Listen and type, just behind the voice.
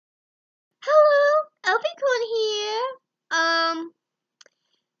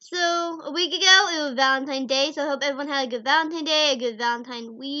a week ago, it was Valentine's Day, so I hope everyone had a good Valentine's Day, a good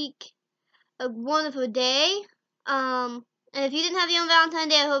Valentine week, a wonderful day. And if you didn't have your own Valentine's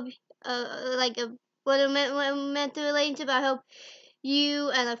Day, I hope, what I'm meant to relate to, but I hope you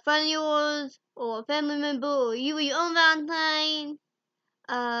and a friend of yours, or a family member, or you with your own Valentine,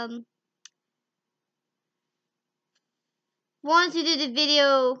 wanted to do the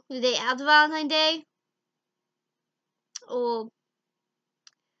video the day after Valentine's Day, or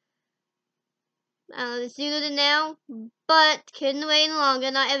I don't know, sooner than now, but couldn't wait any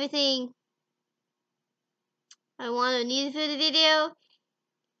longer. Not everything I wanted or needed for the video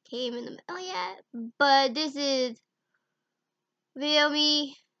came in the mail yet, but this is video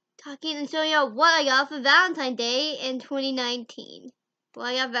me talking and showing y'all what I got for Valentine's Day in 2019. Well,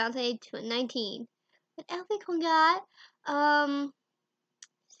 I got Valentine's Day 2019. What everyone got?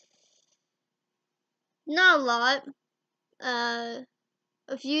 Not a lot.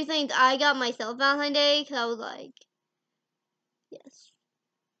 A few things I got myself Valentine's Day, because I was like, yes.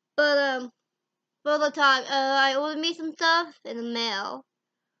 But, for the talk, I ordered me some stuff in the mail.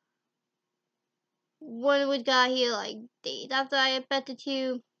 One was got here, like, days after I expected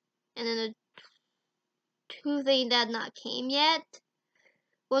to, and then the two things that not came yet.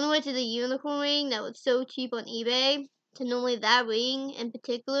 One of which is a unicorn ring that was so cheap on eBay. So normally that ring in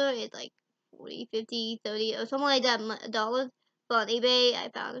particular is like 40, 50, 30, or something like that dollars. But on eBay, I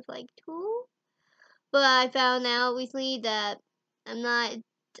found it for like $2. But I found out recently that I'm not.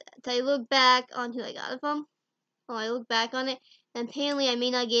 So I look back on who I got it from. Oh, I look back on it, and apparently I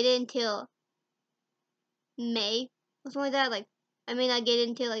may not get it until May or something like that. Like I may not get it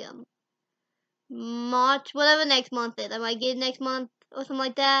until like March, whatever next month is. I might get it next month or something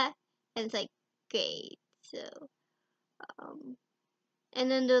like that. And it's like great. So and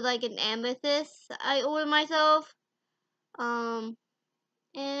then there's like an amethyst I ordered myself. And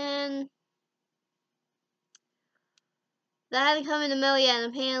that hasn't come in the mail yet,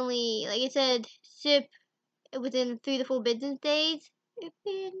 and apparently, like I said, ship within 3 to 4 business days. It's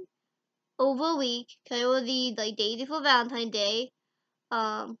been over a week. Cause I ordered these like days before Valentine's Day.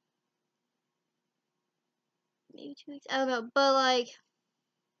 Maybe 2 weeks. I don't know, but like,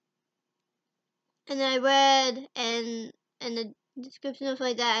 and then I read and the description or something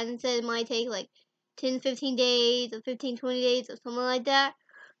like that, and it said it might take like 10, 15 days or 15, 20 days or something like that.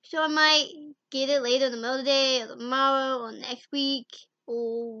 So I might get it later in the middle of the day or tomorrow or next week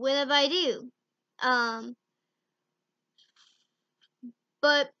or whenever I do.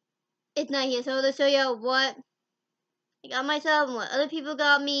 But it's not here, so I'll show you what I got myself and what other people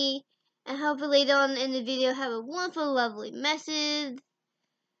got me, and hopefully later on in the video have a wonderful, lovely message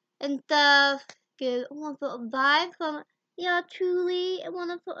and stuff. Give a wonderful vibe from truly a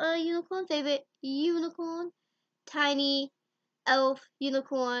wonderful unicorn, favorite unicorn, tiny elf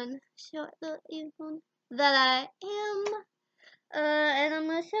unicorn, short little unicorn that I am. And I'm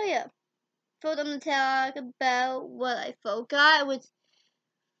gonna show you. First, I'm gonna talk about what I forgot, which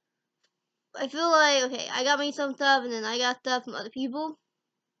I feel like, okay, I got me some stuff, and then I got stuff from other people.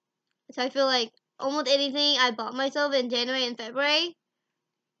 So I feel like almost anything I bought myself in January and February,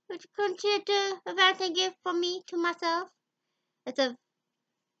 which consider a Valentine gift from me to myself. It's a,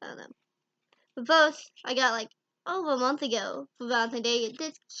 I don't know. But first, I got like over a month ago for Valentine's Day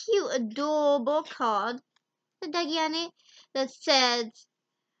this cute, adorable card, the Dougie on it, that says,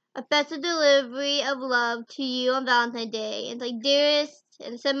 "A better delivery of love to you on Valentine's Day." And it's like, dearest,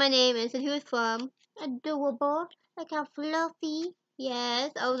 and it said my name, and it said who it's from. Adorable. Like how fluffy.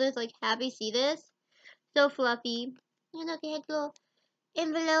 Yes, I was just like happy to see this. So fluffy. And look, it had a little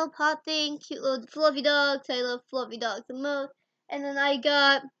envelope hot thing, cute little fluffy dogs. I love fluffy dogs the most. And then I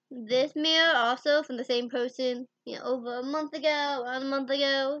got this mirror also from the same person, over a month ago, around a month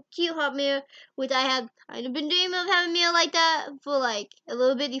ago. Cute hot mirror, which I have kind of been dreaming of having a mirror like that for like a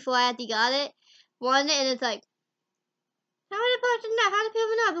little bit before I actually got it. Wanted it, and it's like, how did a person know? How did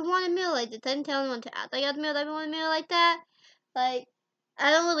people know I've been wanting a mirror like this? I didn't tell anyone to ask I got the mirror, I've been wanting a mirror like that. Like,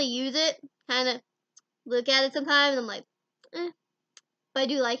 I don't really use it. Kind of look at it sometimes, and I'm like, But I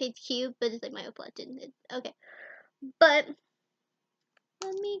do like it. It's cute, but it's like my reflection. It's okay. But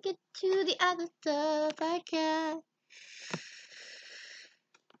let me get to the other stuff I got.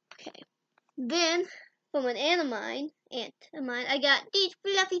 Okay. Then from an aunt of mine, I got these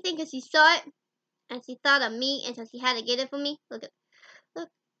fluffy things because she saw it and she thought of me, and so she had to get it for me. Look,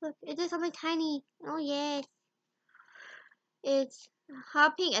 is this something tiny? Oh yes. It's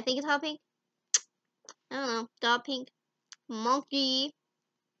hot pink. I think it's hot pink. I don't know. Dark pink. Monkey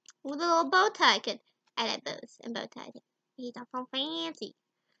with a little bow tie. I like bows and bow ties. He's all so fancy.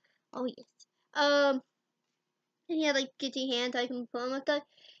 Oh yes. And he had like kitty hands I can put on my stuff.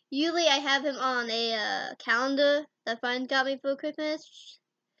 Usually I have him on a calendar that a friend got me for Christmas.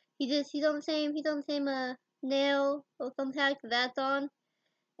 He's on the same nail or thumbtack that's on,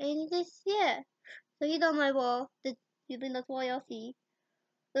 and he just So he's on my wall. Usually that's all y'all see.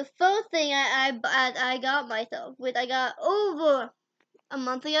 The first thing I got myself, which I got over around a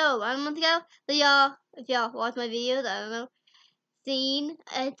month ago, that y'all, if y'all watch my videos, I don't know, seen,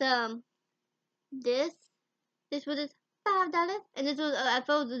 it's this was just $5, and this was I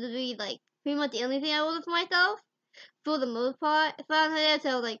thought this would be like pretty much the only thing I ordered for myself for the most part. If I was there, so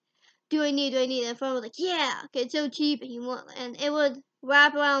I was like, do I need? And the friend was like, yeah, okay, it's so cheap, and it would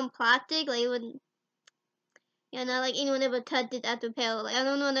wrap around plastic, like it wouldn't. Not like anyone ever touched it after repair. Like I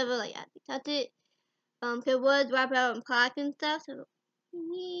don't know, never like actually touched it. It was wrapped out in plastic and stuff, so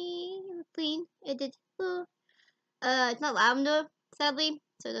yeah, it was clean. It did. It's not lavender, sadly,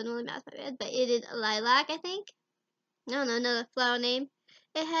 so it doesn't really match my bed, but it is lilac, I think. I don't know, another flower name.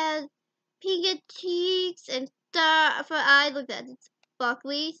 It has pink cheeks and star for eyes. Look at it, it's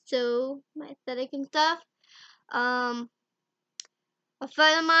sparkly, so my aesthetic and stuff. A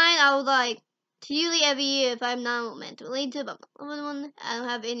friend of mine, I was like, to usually every year, if I'm not meant to relate to, but one, I don't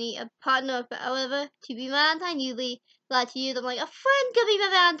have any a partner or whatever to be my Valentine. Usually, last year, I'm like, a friend could be my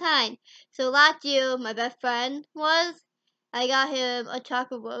Valentine. So last year, my best friend I got him a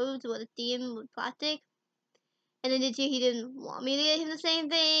chocolate rose with a theme with plastic. And then this year, he didn't want me to get him the same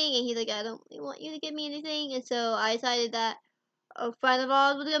thing, and he's like, I don't really want you to get me anything. And so I decided that a friend of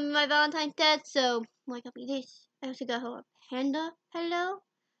ours was gonna be my Valentine's Day, so I'm like, I'll be this. I also got her a panda pillow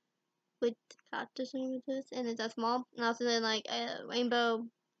with cactus images, and it's that small. And also then like a rainbow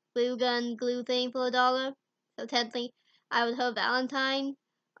glue gun glue thing for $1. So technically, I was her Valentine.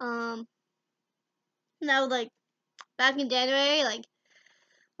 And that was like back in January, like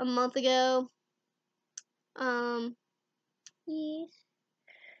a month ago. Yes.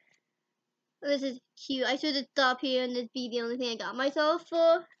 This is cute. I should have stopped here and this be the only thing I got myself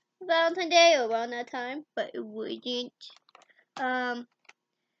for Valentine's Day or around that time, but it wasn't.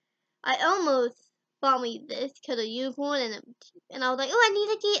 I almost bought me this because of unicorn, and I was like, oh,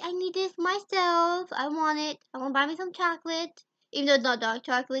 I need this myself. I want it. I want to buy me some chocolate, even though it's not dark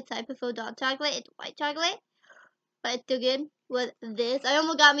chocolate. So I prefer dark chocolate. It's white chocolate, but it's still good with this. I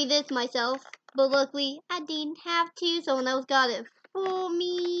almost got me this myself, but luckily I didn't have to. Someone else got it for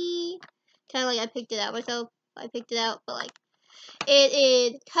me. Kind of like I picked it out myself. I picked it out, but like it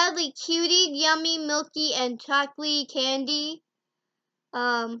is cuddly cutie, yummy, milky, and chocolatey candy.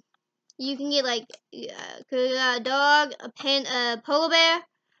 You can get like a dog, a polar bear,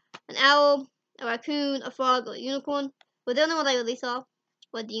 an owl, a raccoon, a frog, or a unicorn. But the only one I really saw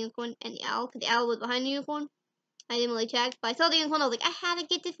was the unicorn and the owl, because the owl was behind the unicorn. I didn't really check, but I saw the unicorn. I was like, I had to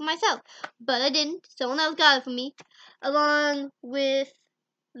get this for myself, but I didn't. Someone else got it for me, along with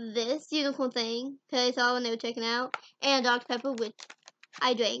this unicorn thing, because I saw when they were checking out, and Dr. Pepper, which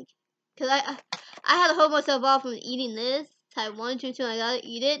I drank, because I had to hold myself off from eating this. I wanted to, so I gotta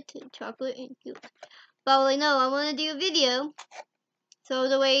eat it. Chocolate and cute. But I was like, no, I want to do a video. So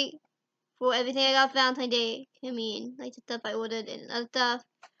the wait for everything I got for Valentine's Day. I mean, like the stuff I ordered and other stuff.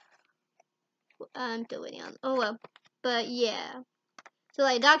 I'm still waiting on. Oh well. But yeah. So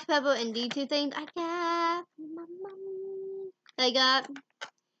like Dr. Pepper and these two things I got from my mom. I got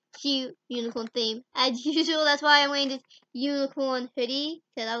cute unicorn theme. As usual, that's why I'm wearing this unicorn hoodie.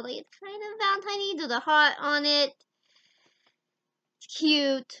 Because I was like, it's kind of Valentine-y with a heart on it. It's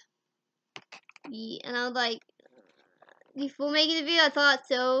cute. Yeah, and I was like, before making the video, I thought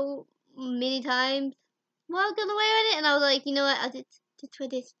so many times, well, I'm gonna wear it, and I was like, you know what, I'll just wear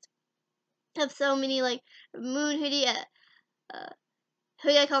this. I have so many, like, moon hoodie,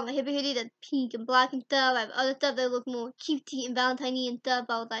 hoodie I call my hippie hoodie, that's pink and black and stuff. I have other stuff that look more cutesy and Valentine-y and stuff.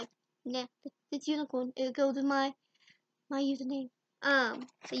 I was like, nah, this unicorn, it goes with my username. So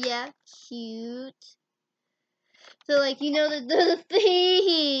yeah, cute. So, like, the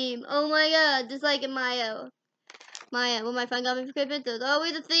theme. Oh my god, just like in my, when my friend got me for Christmas, there's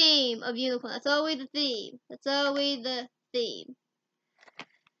always the theme of unicorn. That's always the theme. That's always the theme.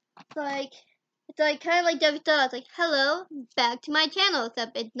 It's like kind of like Debbie Star. It's like, hello, back to my channel.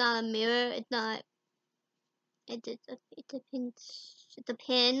 Except it's not a mirror. It's not. It's a pin. It's a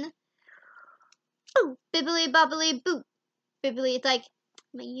pin. Boo, bibbly bobbly boop. Bibbly. It's like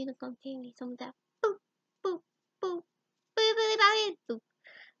my unicorn fairy. Some of that. Boop, boop, boop. Bibbly bobbly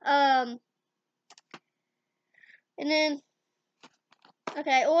boop. And then,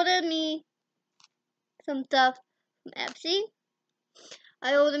 okay, I ordered me some stuff from Etsy.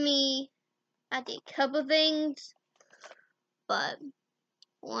 I ordered me, I did a couple things, but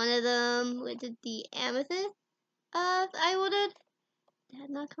one of them was the amethyst I ordered. had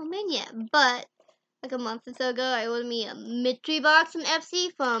not come in yet. But like a month or so ago, I ordered me a mystery box from FC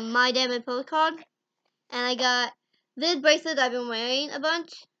from My Diamond Postcard, and I got this bracelet I've been wearing a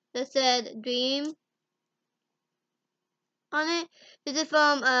bunch that said Dream on it. This is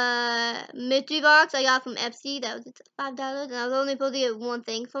from a mystery box I got from FC. That was $5, and I was only supposed to get one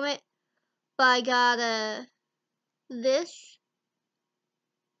thing from it. But I got this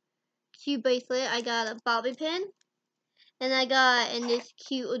cute bracelet. I got a bobby pin, and I got in this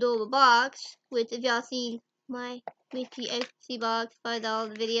cute adorable box, which if y'all seen my mystery FC box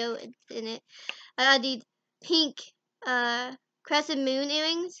 $5 video, it's in it. I got these pink crescent moon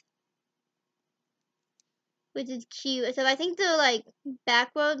earrings, which is cute. So I think they're like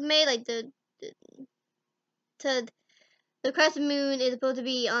backward made, like the crescent moon is supposed to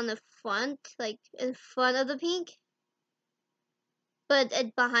be on the front, like in front of the pink, but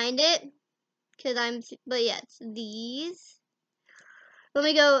it's behind it. But yeah, it's these. Let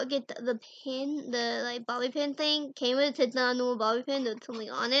me go get the pin, the like bobby pin thing. Came with it. It's not a normal bobby pin. There's something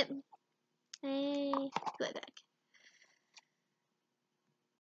on it. Hey, right back.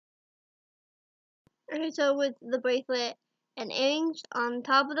 Okay, so with the bracelet and earrings on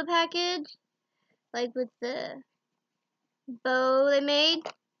top of the package, like with the bow they made,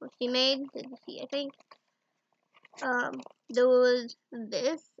 or she made, did you see, I think, there was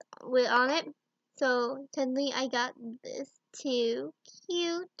this on it. So technically I got this too.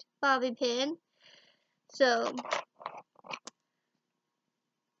 Cute bobby pin. So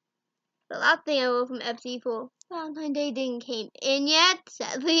the last thing I wrote from Epsi for Valentine's Day didn't came in yet,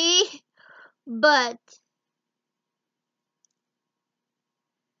 sadly. But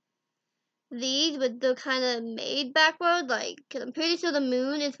these, but they're kind of made backward, like, cause I'm pretty sure the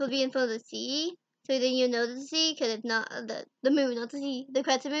moon is supposed to be in front of the sea, so then you know the sea, cause if not, the moon, not the sea, the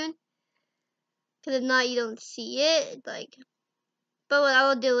crescent moon, cause if not, you don't see it, it's like, but what I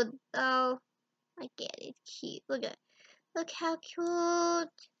will do is, I get it, it's cute, look how cute,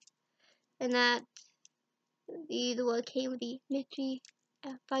 and that, these are what came with the mystery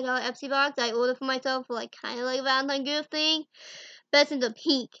 $5 Epsi box I ordered for myself for, like, kind of like a Valentine's gift thing. But since the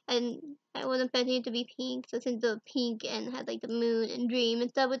pink, and I wasn't expecting it to be pink, so since the pink and had like the moon and dream and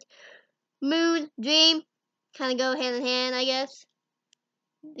stuff, with moon, dream, kind of go hand in hand, I guess.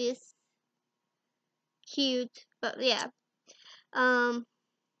 This cute, but yeah.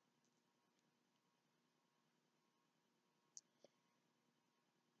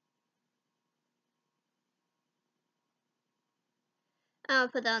 I'll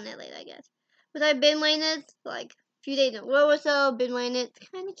put that on there later, I guess. But I've been wearing this for like a few days in a row or so. Been wearing it. It's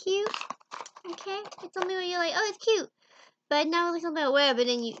kind of cute. Okay, it's something where you're like, oh, it's cute, but not really something I wear. But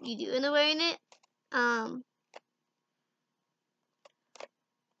then you do end up wearing it.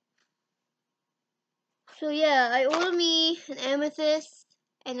 So yeah, I ordered me an amethyst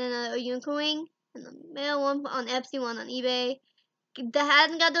and then a unicorn ring and the mail one on Etsy, one on eBay. That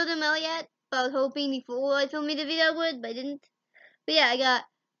hadn't got those in the mail yet, but I was hoping before I filmed me the video I would, but I didn't. But yeah, I got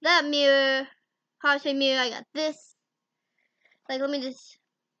that mirror, heart shaped mirror. I got this. Like, let me just.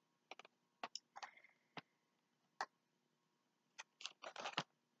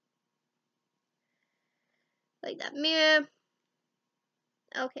 Like that mirror.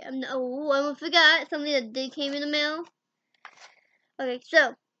 Okay, I almost forgot something that did came in the mail. Okay,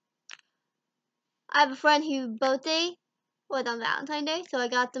 so I have a friend whose birthday was on Valentine's Day, so I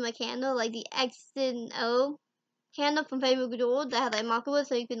got them a candle, like the X and O candle from Favorite Jewels that has like marker wood,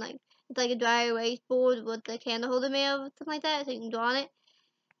 so you can like, it's like a dry erase board with the candle holder made of, something like that, so you can draw on it.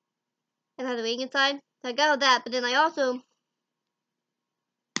 And has a ring inside. So I got that, but then I also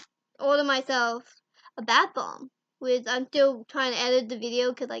ordered myself a bath bomb, which I'm still trying to edit the video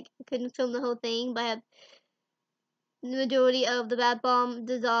because like I couldn't film the whole thing, but I have the majority of the bath bomb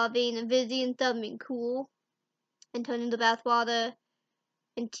dissolving and fizzing and stuff being cool and turning the bath water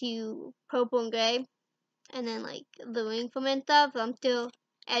into purple and gray, and then like the ring from it and stuff. So I'm still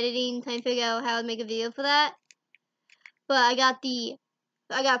editing, trying to figure out how to make a video for that. But I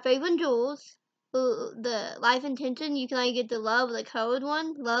got Favorite Jewels, the Life Intention. You can either get the Love, the colored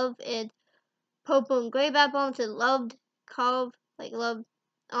one. Love is purple and gray bath bomb, so loved carved like love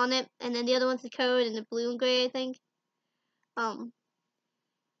on it, and then the other one's the code in the blue and gray, I think. I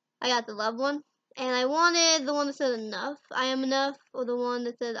got the love one, and I wanted the one that said enough, I am enough, or the one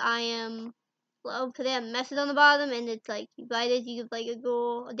that said I am love, because they have message on the bottom, and it's like you buy this, you give like a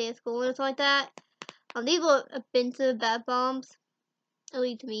girl a day of school or something like that. These were expensive bath bombs, at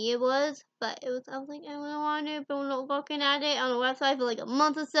least to me it was, but I was like, I don't want it, but I'm not looking at it on the website for like a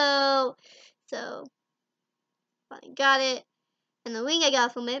month or so, I got it. And the ring I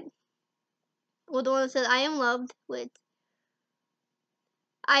got from it was the one that said I am loved, which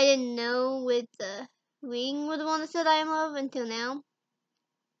I didn't know with the ring was the one that said I am love until now.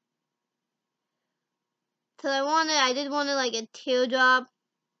 So I did want like a teardrop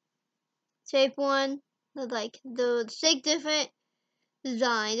shape one with like the 6 different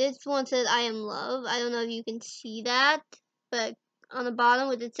design. This one says I am love. I don't know if you can see that, but on the bottom,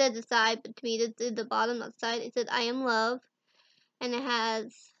 which it says the side, but to me this is the bottom, not the side, it says I am love. And it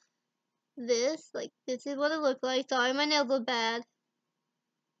has this, like this is what it looked like. Sorry, my nails look bad.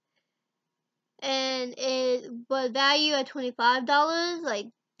 And it was valued at $25, like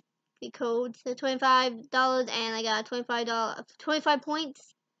the code said $25, and I got $25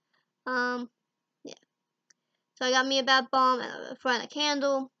 points. Yeah. So I got me a bath bomb and a friend a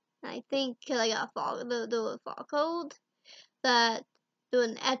candle. And I think because I got the fall code, that there was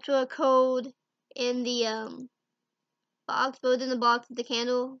an extra code in the box, but it was in the box with the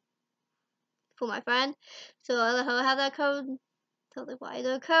candle for my friend. So I let her have that code. So like, why is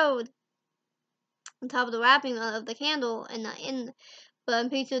there a code on top of the wrapping of the candle and not in? But I'm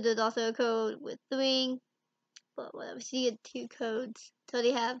pretty sure there's also a code with 3. But whatever, she get 2 codes. So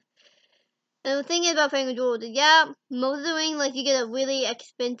they have. And the thing is about playing with jewels, yeah, most of the ring, like you get a really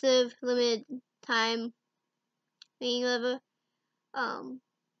expensive limited time ring, whatever. So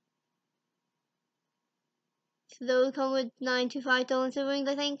those come with 925 stolen silver rings,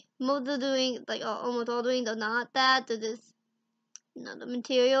 I think. Most of the rings, like almost all the rings, are not that. They're just the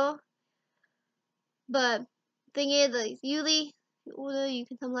material. But thing is, like usually you order, you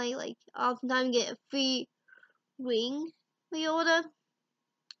can sometimes oftentimes get a free ring when you order.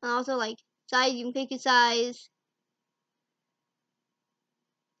 And also like size, you can pick your size.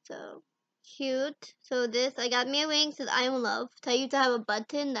 So cute. So this, I got me a ring, says I am love. So I used to have a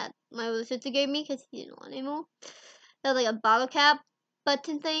button that my little sister gave me because he didn't want anymore. That was like a bottle cap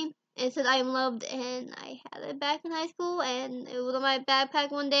button thing. And it said I am loved, and I had it back in high school, and it was on my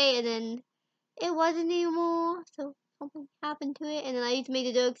backpack one day, and then it wasn't anymore. So something happened to it, and then I used to make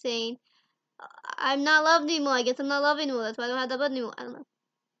a joke saying, I'm not loved anymore. I guess I'm not loved anymore. That's why I don't have that button anymore. I don't know.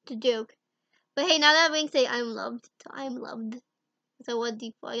 It's a joke. But hey, now that ring say I'm loved, so I'm loved. So what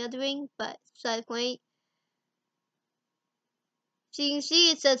before I got the ring, but side point. So you can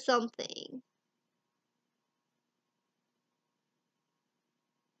see it says something.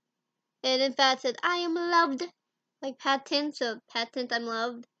 And in fact it said I am loved. Like patent, so patent I'm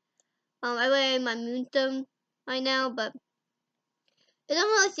loved. I wear my moonstone right now, but it doesn't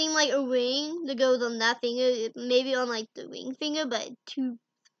really seem like a ring that goes on that finger. It maybe on like the ring finger, but too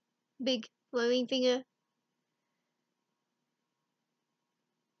big for a ring finger.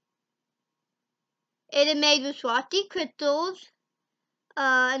 It is made with Swati crystals.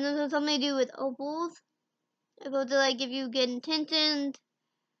 And this has something to do with opals. It's supposed to like give you good intentions,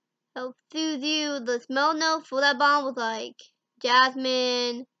 help soothe you. The smell note for that bomb was like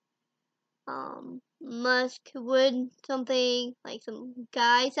jasmine, musk, wood, something like some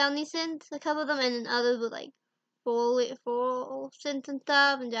guy sounding scents. A couple of them, and then others with like floral scents and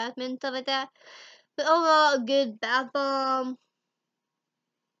stuff, and jasmine stuff like that. But overall, a good bath bomb.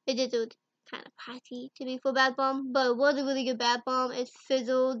 It just was kind of pricey to be for bath bomb, but it was a really good bath bomb. It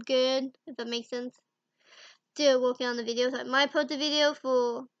fizzled good, if that makes sense. Still working on the video, so I might post a video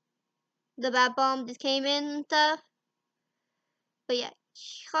for the bath bomb just came in and stuff. But yeah,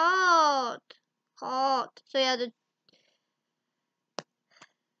 hot. So yeah,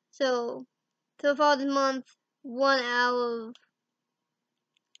 so far this month, 1 hour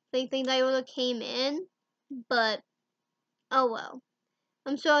of things I ordered came in, but oh well.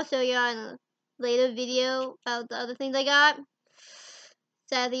 I'm sure I'll show you in a later video about the other things I got.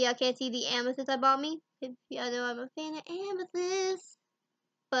 Sadly, I can't see the amethyst I bought me. If y'all know I'm a fan of amethyst.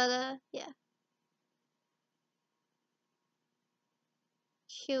 But yeah.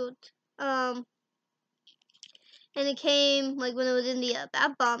 Cute. And it came, like when it was in the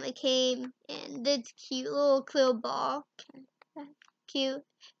bath bomb, it came in this cute little clear ball. Cute.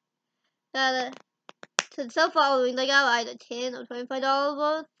 Got so far all the rings I got were either $10 or $25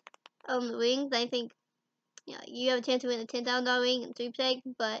 worth. The rings, I think, you have a chance to win a $10,000 ring in 3%,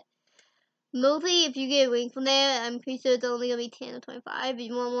 but mostly if you get a ring from there, I'm pretty sure it's only gonna be 10 or 25. If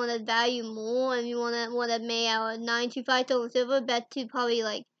you want one that value more, and you want one that made out of 925 stolen silver, bet to probably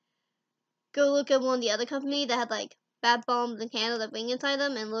like go look at one of the other companies that had like bath bombs and candles that ring inside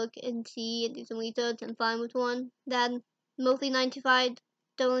them, and look and see and do some research and find which one that had mostly 925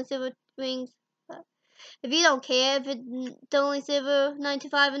 stolen silver rings. But if you don't care if it's stolen silver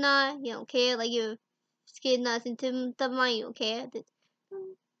 925 or not, you don't care, like you're scared not into stuff of mine, you don't care.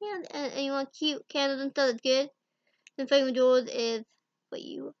 Yeah, and you want cute candles and stuff, that's good. Then Flamin' Jewels is for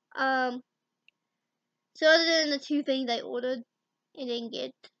you. So other than the 2 things I ordered, I didn't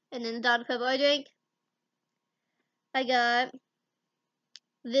get. And then the Dr. Pepper I drank. I got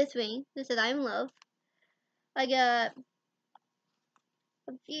this ring that said I'm love. I got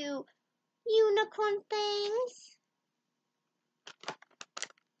a few unicorn things.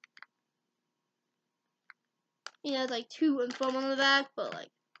 You know, it's like to and from on the back, but like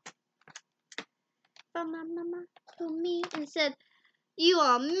from my mama to me, and it said you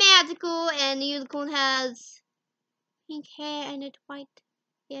are magical, and the unicorn has pink hair and it's white.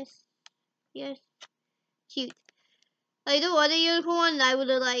 Yes, yes, cute. Like the other unicorn, I would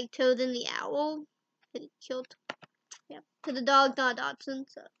have like chosen the owl. It's cute. Yeah, because the dog's not a Dachshund,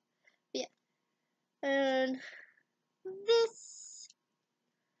 so yeah. And this,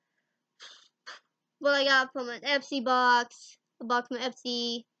 what I got from an FC box, a box from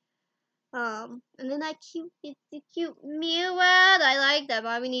FC. And then that cute, it's a cute mirror that I like that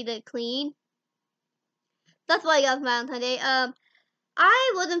Barbie needed to clean. That's what I got for Valentine's Day.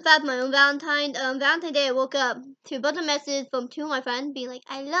 I wasn't fast my own Valentine. Valentine's Day I woke up to a bunch of messages from two of my friends being like,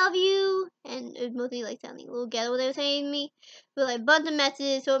 I love you, and it was mostly like sounding a little ghetto what they were saying to me. But like a bunch of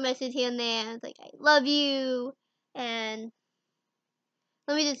messages, short messages here and there. It's like, I love you, and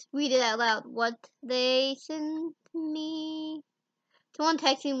let me just read it out loud. What they sent to me. Someone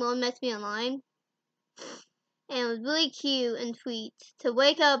texted me, one messaged me online. And it was really cute and sweet to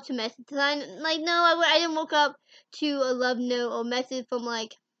wake up to message. I didn't wake up to a love note or message from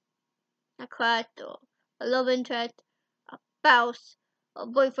like a crush or a love interest, a spouse, a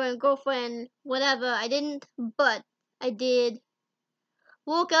boyfriend, girlfriend, whatever. I didn't, but I did.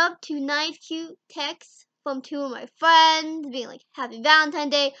 Woke up to nice, cute texts from two of my friends, being like, "Happy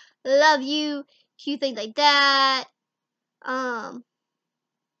Valentine's Day, love you," cute things like that.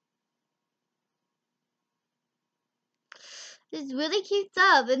 It's really cute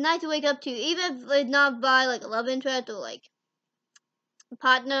stuff. It's nice to wake up to, even if it's not by like a love interest or like a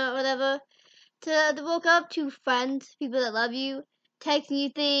partner or whatever. To woke up to friends, people that love you, texting you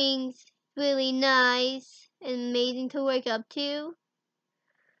things, really nice and amazing to wake up to.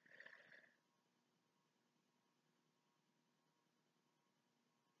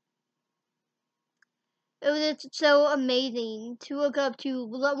 It was just so amazing to wake up to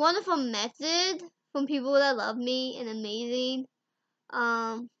wonderful message from people that love me and amazing.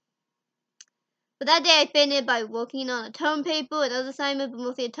 But that day I spent it by working on a tone paper, another assignment, but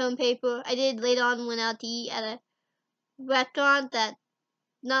mostly a tone paper. I did later on went out to eat at a restaurant that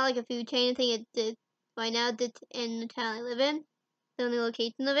not like a food chain. I think it's right now it's in the town I live in. The only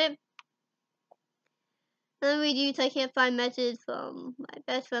location of it. Let me read you so I can't find messages from my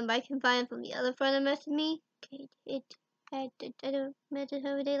best friend, but I can find from the other friend that messaged me. Okay, I don't message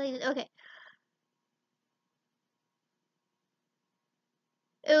every day like this. Okay.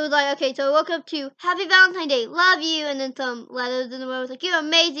 It was like, okay, so I woke up to Happy Valentine's Day, love you, and then some letters in the world was like, you're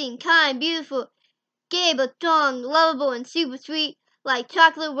amazing, kind, beautiful, gay but strong, lovable, and super sweet, like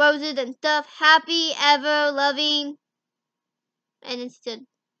chocolate roses and stuff, happy, ever, loving, and it's just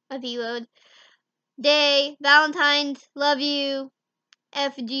a V word. Day, Valentine's, love you,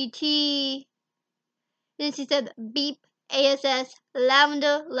 FGT. Then she said beep, ASS,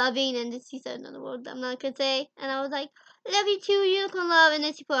 lavender, loving, and then she said another word I'm not gonna say. And I was like, love you too, unicorn love. And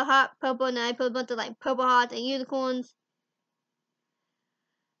then she put a heart purple, and I put a bunch of like purple hearts and unicorns.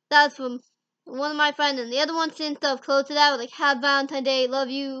 That's from one of my friends, and the other one sent stuff close to that, was like, have Valentine's Day, love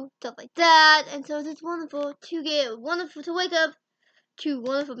you, stuff like that. And so it's wonderful to wake up to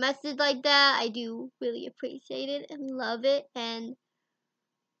wonderful messages like that. I do really appreciate it and love it. And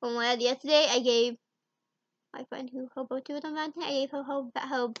when I had yesterday, I gave my friend who her birthday was on Valentine's, I gave her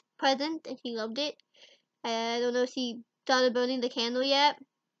her present, and she loved it. I don't know if she started burning the candle yet,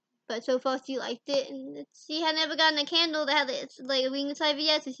 but so far she liked it, and she had never gotten a candle that had like a ring inside of it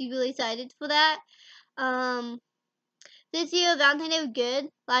yet, so she's really excited for that. This year Valentine's Day was good.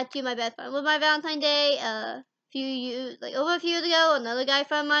 Last year my best friend was my Valentine's Day. Over a few years ago, another guy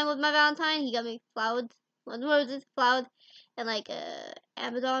friend of mine was my Valentine. He got me flowers, roses, flowers, and like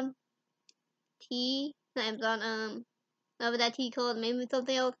Amazon tea. Not Amazon. Whatever that tea called, maybe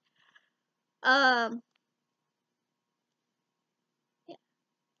something else. Yeah.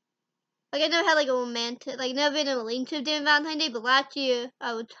 Like I never had like a romantic, like never been in a relationship during Valentine's Day, but last year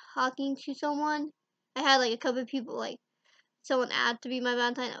I was talking to someone. I had like a couple of people, like someone asked to be my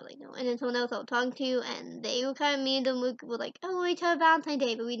Valentine. I was like no, and then someone else I was talking to, and they were kind of mean. Them were like, oh, we had Valentine's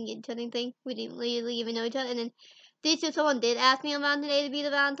Day, but we didn't get into anything. We didn't really even know each other. And then this year someone did ask me on Valentine's Day to be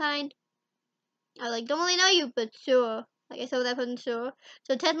the Valentine. I was like, don't really know you, but sure. Like I said with that person, sure.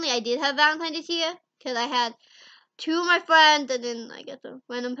 So technically I did have Valentine this year, because I had two of my friends, and then I got a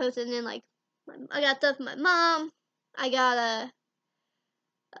random person, and then like I got stuff from my mom. I got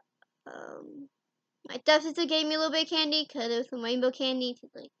My stepsister gave me a little bit of candy because it was some rainbow candy.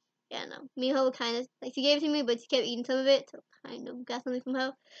 She's like, yeah, no. Me and her were kind of, like, she gave it to me, but she kept eating some of it, so kind of got something from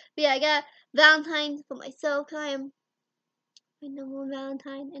her. But yeah, I got Valentine's for myself because I am my number one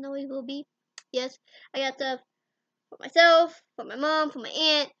Valentine and always will be. Yes, I got stuff for myself, for my mom, for my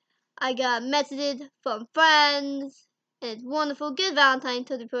aunt. I got messages from friends, and it's wonderful. Good Valentine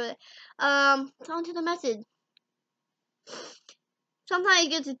to the people. On to the message. Sometimes you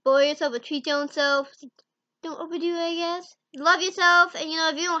get to spoil yourself or treat your own self. Don't overdo it, I guess. Love yourself, and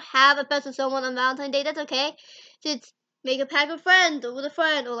if you don't have a special someone on Valentine's Day, that's okay. Just make a pack of friends or with a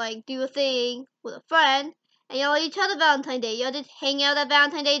friend, or like do a thing with a friend, and y'all each other Valentine's Day. Y'all just hang out at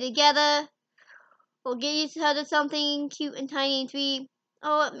Valentine's Day together, or get each other something cute and tiny and sweet.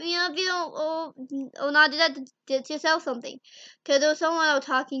 Or if you don't, or not do that, get yourself something. Cause there was someone I was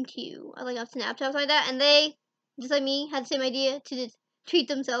talking to, like on Snapchat or something like that, and they, just like me, had the same idea to just treat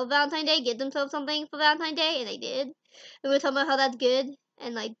themselves Valentine's Day, get themselves something for Valentine's Day, and they did. And we were talking about how that's good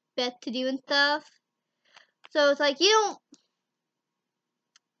and like best to do and stuff. So it's like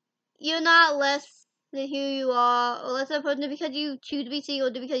you're not less than who you are, or less of a person because you choose to be single,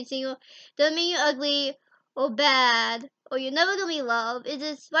 or because you're single. Doesn't mean you're ugly or bad, or you're never gonna be loved. It's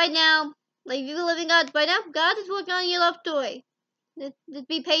just right now, like if you're living God, right now, God is working on your love story. Just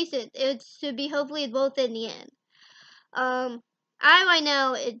be patient. It should be hopefully it's both in the end. I right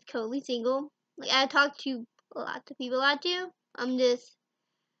now is totally single. Like I talked to lots of people out there.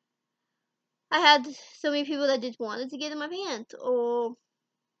 I had so many people that just wanted to get in my pants, or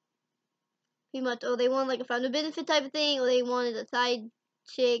pretty much, or they want like a friend of benefit type of thing, or they wanted a side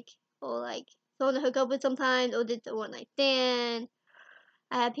chick, or like someone to hook up with sometimes, or just a one night stand.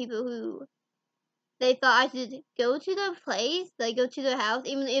 I had people who they thought I should go to their place, like go to their house,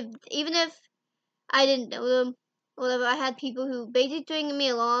 even if I didn't know them, or whatever. I had people who basically stringing me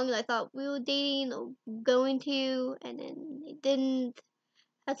along, and I thought we were dating or going to, and then they didn't.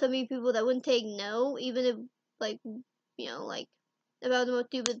 Had so many people that wouldn't take no, even if like like about the most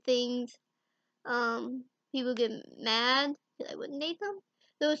stupid things. People get mad that I wouldn't date them.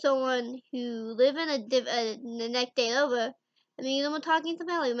 There was someone who lived in the next day over. I mean, them were talking to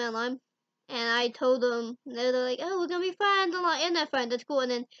Melly, man, and I told them, they're like, oh, we're gonna be friends, I'm not in that friend, that's cool.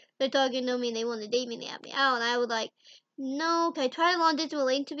 And then they're talking to me and they want to date me and they have me out, and I was like, no, I tried a long distance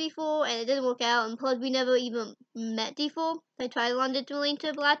relationship before and it didn't work out, and plus we never even met before. I tried a long distance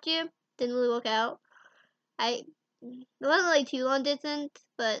relationship last year, didn't really work out. It wasn't like too long distance,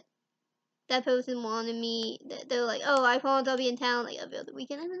 but that person wanted me. They were like, "Oh, I promise I'll be in town like every other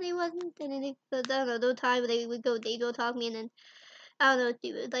weekend," and then they wasn't. And then I don't know, those times they would go, they go talk to me, and then I don't know,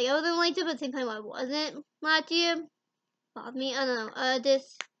 stupid. Like I wasn't late to, but at the same time I wasn't last year. Bothered me. I don't know.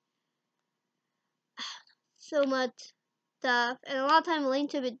 Just so much stuff, and a lot of time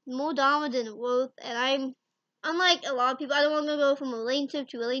relationship is more dominant than worth. And I'm unlike a lot of people. I don't want to go from a relationship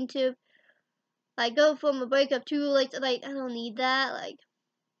to relationship. Like go from a breakup to like I don't need that. Like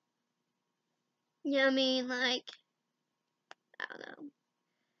you know what I mean? Like I don't know.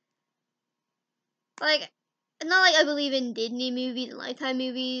 Like not like I believe in Disney movies and Lifetime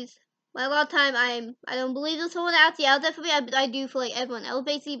movies. But a lot of time I don't believe there's someone actually out there for me. I do for like everyone else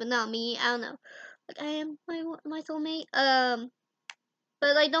basically, but not me. I don't know. Like I am my soulmate.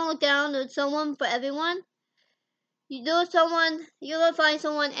 But like don't look down on someone for everyone. You'll find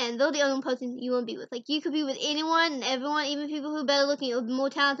someone, and they're the only person you want to be with. Like you could be with anyone and everyone, even people who are better looking or more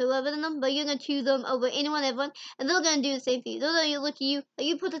talented, whatever than them. But you're gonna choose them over anyone, everyone, and they're gonna do the same for you. They're gonna look at you like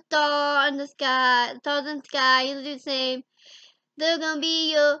you put a star in the sky, stars in the sky. You'll do the same. They're gonna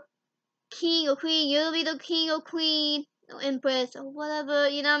be your king or queen. You'll be the king or queen or empress or whatever.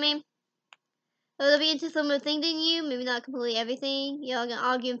 You know what I mean? They'll be into similar things than you. Maybe not completely everything. You're gonna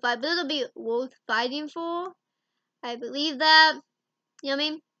argue and fight, but it'll be worth fighting for. I believe that. You know what I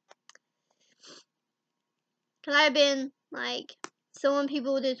mean? Cause I've been like someone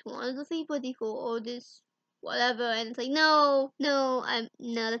people just wanted to sleep with before or just whatever, and it's like no,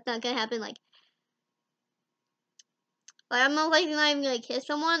 that's not gonna happen. Like I'm not likely not even gonna kiss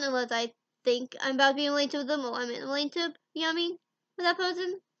someone unless I think I'm about to be in a relationship with them or I'm in a relationship. You know what I mean? With that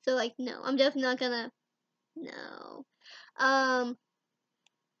person. So like no, I'm definitely not gonna. No.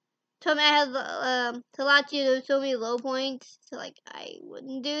 Told me I had to last year there was so many low points, so like I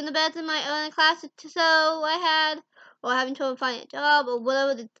wouldn't do the best in my own class, so I had, or having trouble finding a job or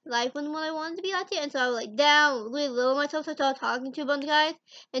whatever. The life wasn't what I wanted to be last year, and so I was like down, really low myself. So I started talking to a bunch of guys.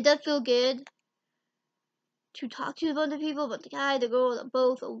 It does feel good to talk to a bunch of people, but the guy, the girl, the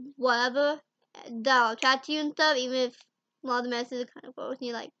both, or whatever, that'll chat to you and stuff, even if a lot of the messages are kind of gross, and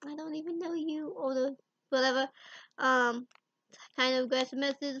you're like, I don't even know you, or the whatever. kind of aggressive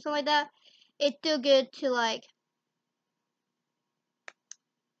messages or something like that, it's still good to like,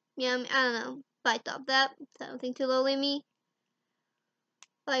 I don't know, fight off that. So I don't think too lowly me.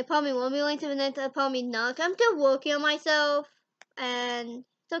 I probably won't be willing to the next. I probably not. I'm still working on myself, and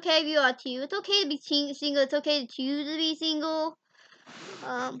it's okay if you are too. It's okay to be single. It's okay to choose to be single.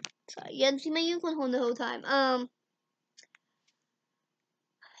 Sorry, you haven't seen my unicorn horn the whole time.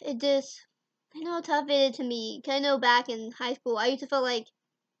 It just, I know how tough it is to me. Cause I know back in high school, I used to feel like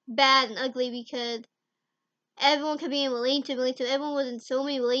bad and ugly because everyone could be in relationship. Everyone was in so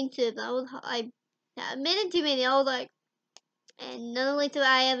many relationships. I admitted too many. I was like, and none of the relationships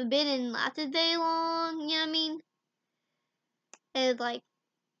I ever been in lasted very long. You know what I mean? And it's like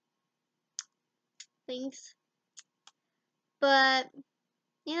things, but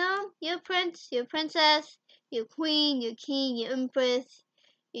you know, you're a prince, you're a princess, you're a queen, you're a king, you're empress,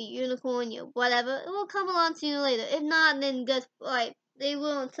 you're a unicorn, you're whatever. It will come along sooner or later. If not, then guess like they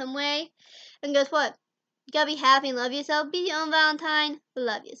will in some way. And guess what? You gotta be happy and love yourself. Be your own Valentine.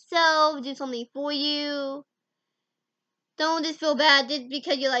 Love yourself. Do something for you. Don't just feel bad just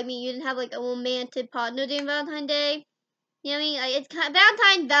because you're like me. You didn't have like a romantic partner during Valentine's Day. You know what I mean? Like it's kind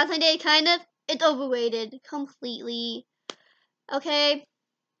of, Valentine's Day kind of. It's overrated completely. Okay,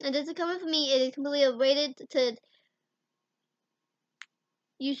 and this is coming from me. It is completely overrated. To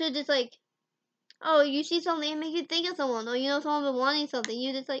you should just like, oh, you see something and make you think of someone, or you know someone been wanting something.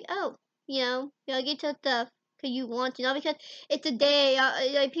 You just like, oh, you gotta get your stuff because you want to, not because it's a day.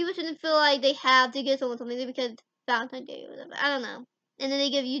 Like people shouldn't feel like they have to give someone something because it's Valentine's Day or whatever. I don't know. And then they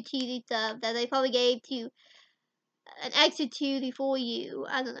give you cheesy stuff that they probably gave to an exit to before you.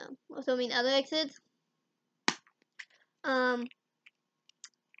 I don't know. Or so many other exits. Um,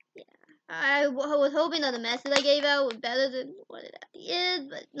 I was hoping that the message I gave out was better than what it actually is,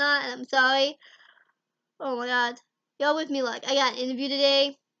 but not, and I'm sorry. Oh my god. Y'all wish me luck. I got an interview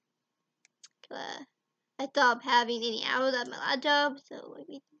today. I stopped having any hours at my last job, so I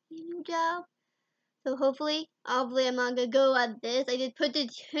made a new job. So hopefully I'm not gonna go at this. I did put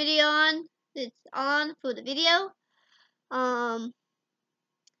this hoodie on. It's on for the video. So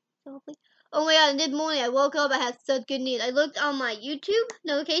hopefully. Oh my god, and this morning I woke up, I had such good news. I looked on my YouTube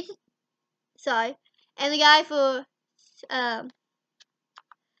notifications. Sorry. And the guy for I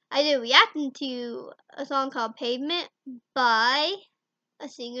did reacting to a song called Pavement by a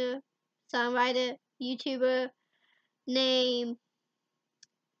singer, songwriter, YouTuber named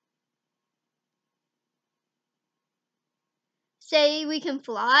Say We Can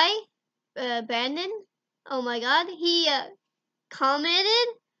Fly, Brandon. Oh my god, he commented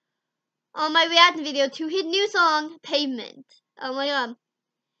on my reaction video to his new song, Pavement. Oh my god.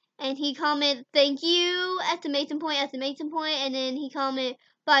 And he commented, thank you, exclamation point, and then he commented,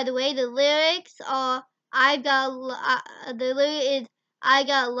 by the way, the lyrics are, the lyric is, I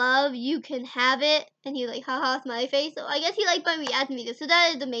got love, you can have it, and he like, haha, smiley face. So I guess he liked my reaction video. So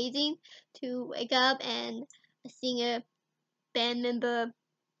that is amazing to wake up and a singer, band member,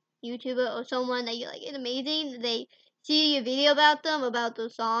 YouTuber, or someone that you like is amazing. They see your video about them, about the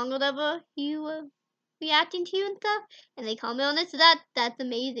song, whatever you were reacting to and stuff, and they comment on it. So that's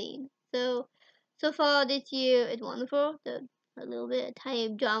amazing. So far this year is wonderful. A little bit of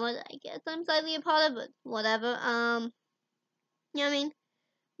tiny drama that I guess I'm slightly a part of, but whatever. You know what I mean?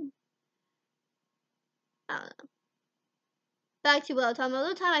 I don't know. Back to what I was talking about. All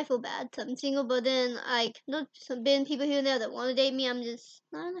the time I feel bad. So I'm single, but then like there's some been people here and there that want to date me. I'm just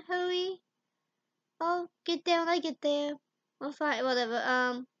not in a hurry. I'll get there when I get there. I'll find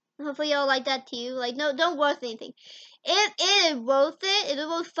whatever. Hopefully y'all like that too. Like no, don't worth anything. If it is worth it, if it's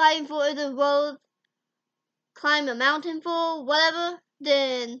worth fighting for, if it's worth climb a mountain for, whatever,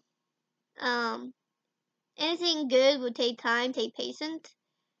 then anything good would take time, take patience,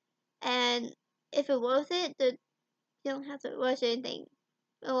 and if it's worth it, then you don't have to rush anything.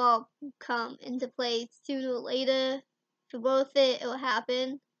 It'll all come into place sooner or later. If it's worth it, it'll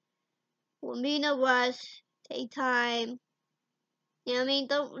happen. Won't be no rush. Take time. You know what I mean?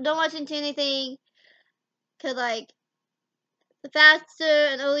 Don't rush into anything. Cause like the faster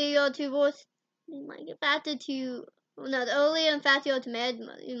and earlier you are to divorce, you might get faster to. No, the earlier and faster you are to marriage,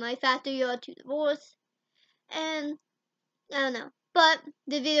 you might faster you are to divorce. And I don't know. But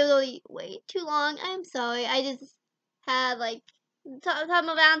the video is already way too long. I'm sorry. I just had like talking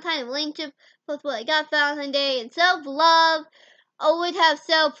about Valentine and relationship plus what I got Valentine's Day and self-love. Always have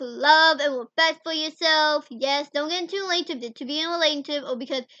self-love and respect for yourself. Yes, don't get into a relationship to be in a relationship or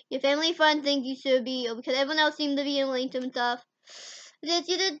because your family and friends think you should be or because everyone else seems to be in a relationship and stuff. You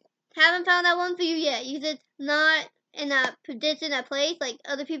just haven't found that one for you yet. You just not in that position, that place like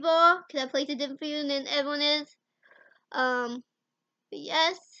other people are because that place is different for you than everyone is. But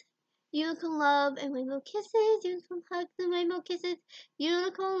yes, unicorn love and rainbow kisses, unicorn hugs and rainbow kisses,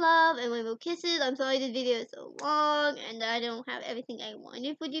 unicorn love and rainbow kisses. I'm sorry this video is so long and I don't have everything I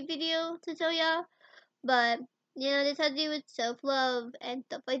wanted for this video to show y'all. But, this has to do with self-love and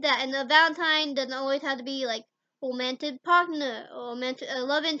stuff like that. And the Valentine doesn't always have to be like romantic partner or romantic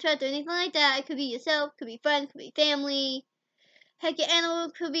love interest or anything like that. It could be yourself, could be friends, could be family. Heck, your animal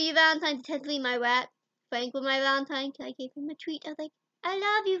could be your Valentine. Potentially my rat. Frank was my Valentine because I gave him a treat. I was like, I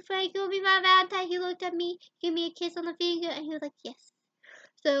love you, Frank. You'll be my Valentine. He looked at me, gave me a kiss on the finger, and he was like, yes.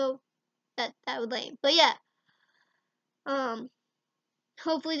 So that was lame. But yeah,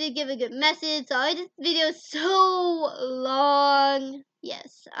 hopefully they give a good message. Sorry this video is so long.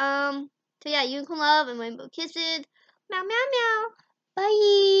 Yes. So yeah, unicorn love and rainbow kisses. Meow meow meow.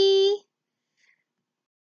 Bye.